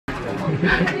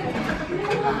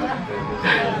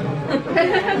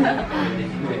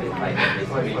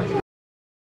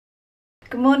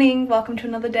Good morning, welcome to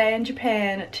another day in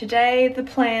Japan. Today the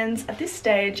plans at this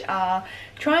stage are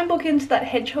try and book into that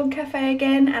Hedgehog cafe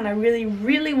again, and I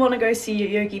really want to go see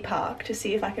Yoyogi Park to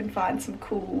see if I can find some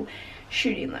cool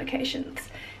shooting locations.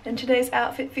 And today's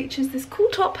outfit features this cool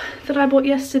top that I bought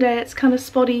yesterday. It's kind of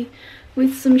spotty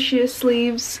with some sheer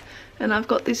sleeves, and I've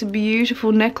got this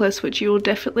beautiful necklace which you will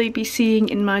definitely be seeing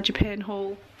in my Japan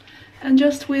haul. And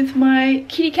just with my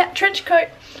kitty cat trench coat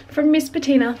from Miss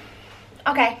Bettina.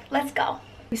 Okay, let's go.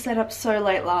 We stayed up so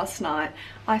late last night.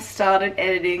 I started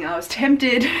editing, I was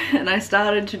tempted and I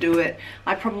started to do it.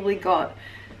 I probably got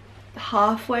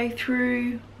halfway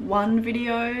through one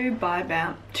video by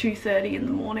about 2:30 in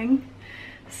the morning.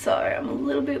 So I'm a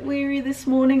little bit weary this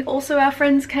morning. Also our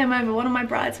friends came over, one of my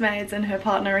bridesmaids and her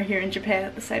partner are here in Japan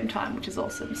at the same time, which is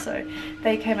awesome. So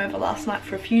they came over last night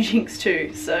for a few drinks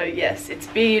too. So yes, it's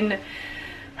been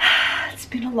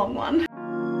a long one.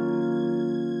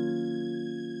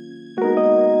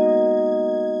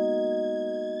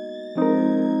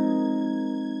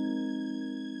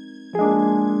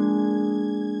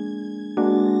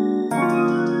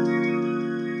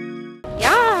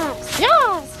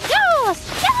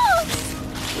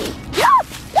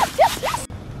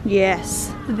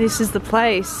 Yes, this is the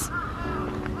place.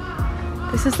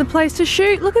 This is the place to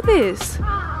shoot. Look at this.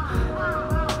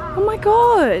 Oh my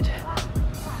god.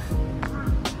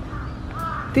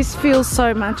 This feels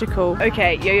so magical.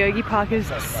 Okay, Yoyogi Park is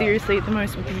seriously the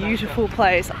most beautiful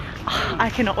place. I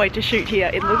cannot wait to shoot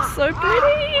here. It looks so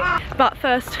pretty. But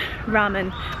first,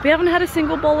 ramen. We haven't had a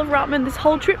single bowl of ramen this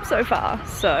whole trip so far.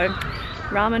 So,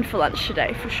 ramen for lunch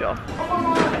today for sure.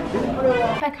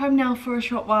 Back home now for a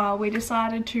short while. We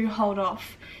decided to hold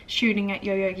off shooting at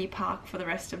Yoyogi Park for the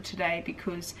rest of today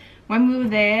because when we were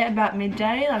there about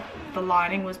midday, like the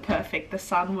lighting was perfect. The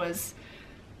sun was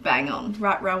bang on,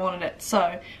 right where I wanted it.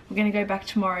 So we're gonna go back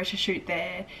tomorrow to shoot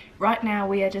there. Right now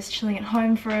we are just chilling at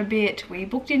home for a bit. We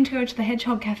booked in to go to the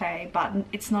Hedgehog cafe, but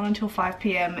it's not until 5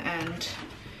 PM and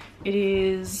it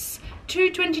is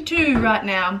 2:22 right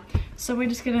now. So we're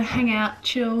just gonna hang out,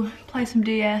 chill, play some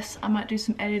DS. I might do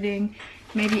some editing,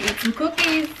 maybe eat some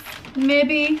cookies,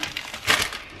 maybe.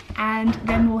 And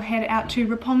then we'll head out to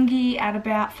Roppongi at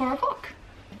about 4 o'clock.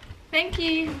 Thank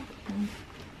you.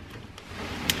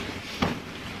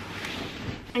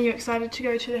 Are you excited to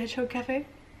go to the Hedgehog cafe?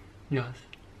 Yes.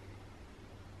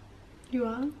 You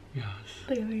are? Yes.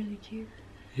 They're really cute.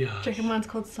 Yes. Do you reckon mine's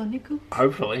called Soniku?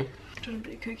 Hopefully. Do you want a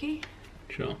bit of cookie?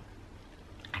 Sure.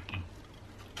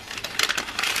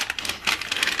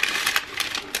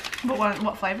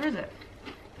 What flavour is it?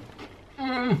 I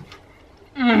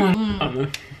don't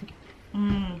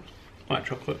know. White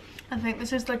chocolate. I think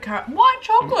this is the white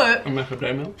chocolate? And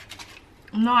macadamia.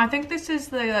 No, I think this is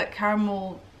the like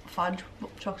caramel fudge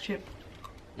chocolate chip.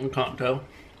 I can't tell.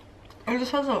 It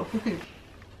just has a cookie.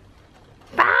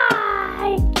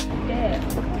 Bye! Yeah.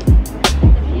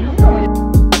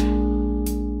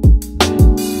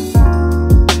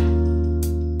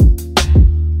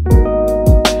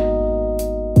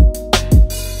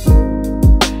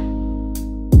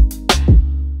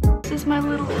 This is my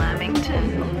little lamington.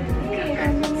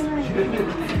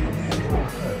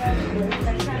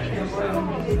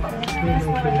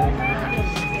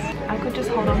 I could just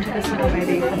hold on to this little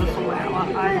baby for the full hour.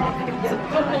 I love him so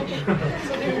much.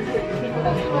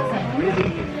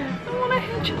 I want a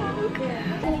hedgehog.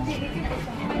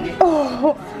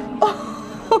 Oh,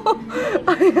 I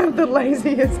have the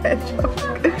laziest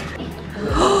hedgehog.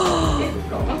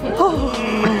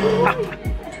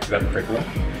 Is that prickly?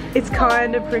 It's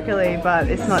kind of prickly, but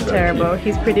it's not terrible.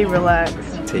 He's pretty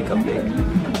relaxed. Teacup big.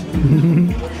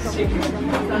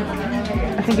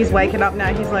 I think he's waking up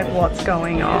now. He's like, what's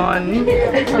going on?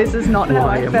 This is not how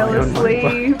I fell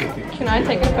asleep. Can I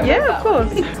take a photo? Yeah, of course.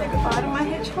 Say goodbye to my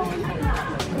hedgehog.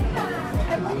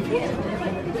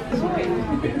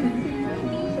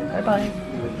 Bye-bye.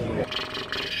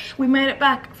 We made it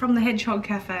back from the Hedgehog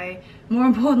cafe. More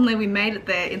importantly, we made it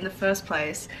there in the first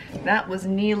place. That was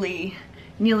nearly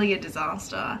a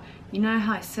disaster. You know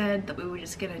how I said that we were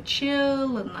just gonna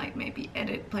chill and like maybe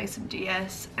edit, play some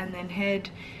DS and then head.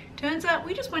 Turns out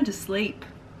we just went to sleep.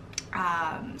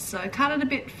 So cut it a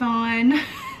bit fine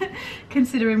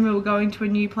considering we were going to a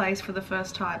new place for the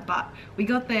first time, but we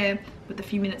got there with a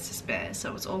few minutes to spare, so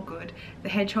it was all good. The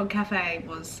Hedgehog cafe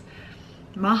was,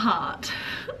 my heart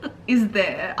is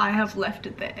there. I have left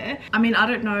it there. I mean, I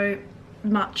don't know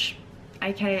much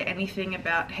aka anything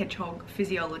about hedgehog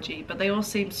physiology, but they all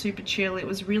seemed super chill. It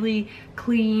was really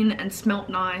clean and smelt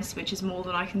nice, which is more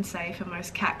than I can say for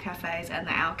most cat cafes and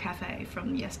the Owl Cafe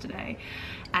from yesterday.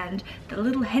 And the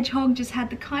little hedgehog just had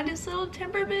the kindest little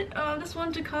temperament. Oh, I just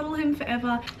wanted to cuddle him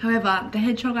forever. However, the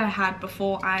hedgehog I had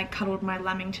before I cuddled my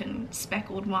Lamington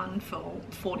speckled one for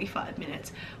 45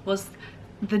 minutes was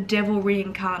the devil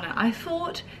reincarnate. I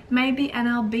thought maybe an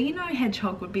albino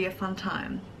hedgehog would be a fun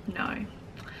time.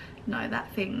 No,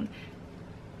 that thing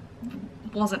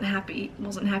wasn't happy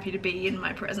to be in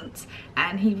my presence,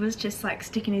 and he was just like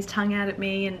sticking his tongue out at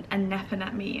me and napping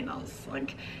at me, and I was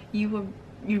like, you're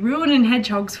ruining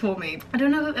hedgehogs for me. I don't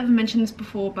know if I've ever mentioned this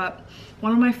before, but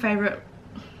one of my favorite,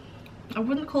 I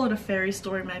wouldn't call it a fairy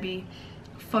story, maybe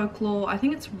folklore, I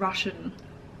think it's Russian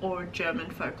or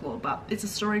German folklore, but it's a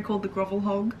story called The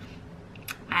Grovelhog,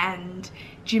 and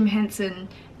Jim Henson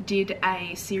did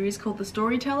a series called The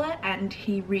Storyteller, and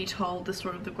he retold the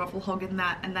story of the Grovelhog in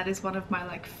that, and that is one of my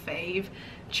like fave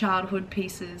childhood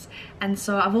pieces. And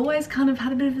so I've always kind of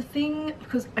had a bit of a thing,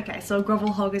 because okay, so a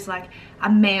Grovelhog is like a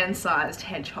man-sized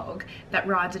hedgehog that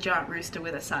rides a giant rooster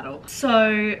with a saddle.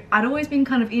 So I'd always been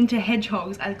kind of into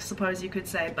hedgehogs, I suppose you could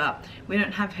say, but we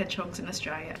don't have hedgehogs in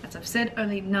Australia. As I've said,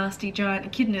 only nasty giant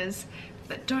echidnas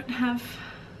that don't have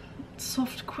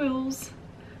soft quills.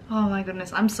 Oh my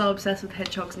goodness, I'm so obsessed with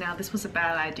hedgehogs now. This was a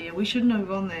bad idea. We shouldn't have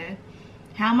gone there.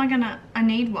 How am I gonna... I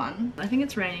need one. I think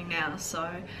it's raining now,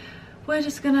 so we're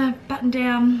just gonna button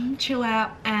down, chill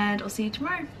out, and I'll see you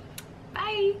tomorrow.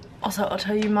 Bye! Also, I'll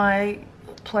tell you my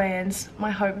plans,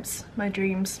 my hopes, my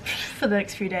dreams for the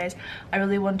next few days. I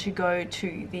really want to go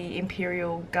to the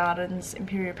Imperial Gardens,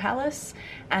 Imperial Palace,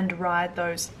 and ride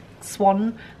those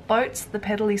swan boats, the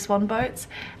pedally swan boats,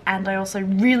 and I also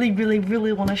really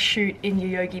want to shoot in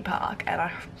Yoyogi Park, and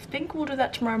I think we'll do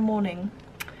that tomorrow morning.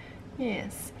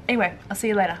 Yes. Anyway, I'll see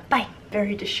you later. Bye.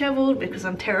 Very disheveled because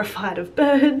I'm terrified of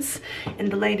birds,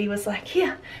 and the lady was like,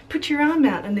 here, put your arm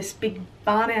out, and this big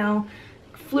barn owl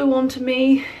flew onto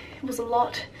me. It was a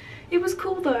lot. It was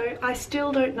cool though. I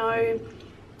still don't know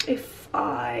if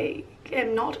I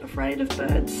am not afraid of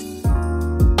birds.